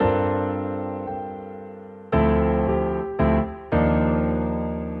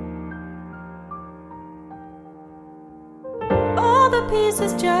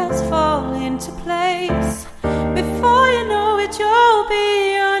pieces just fall into place. Before you know it, you'll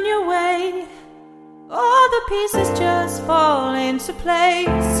be on your way. All the pieces just fall into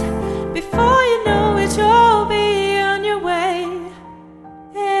place. Before you know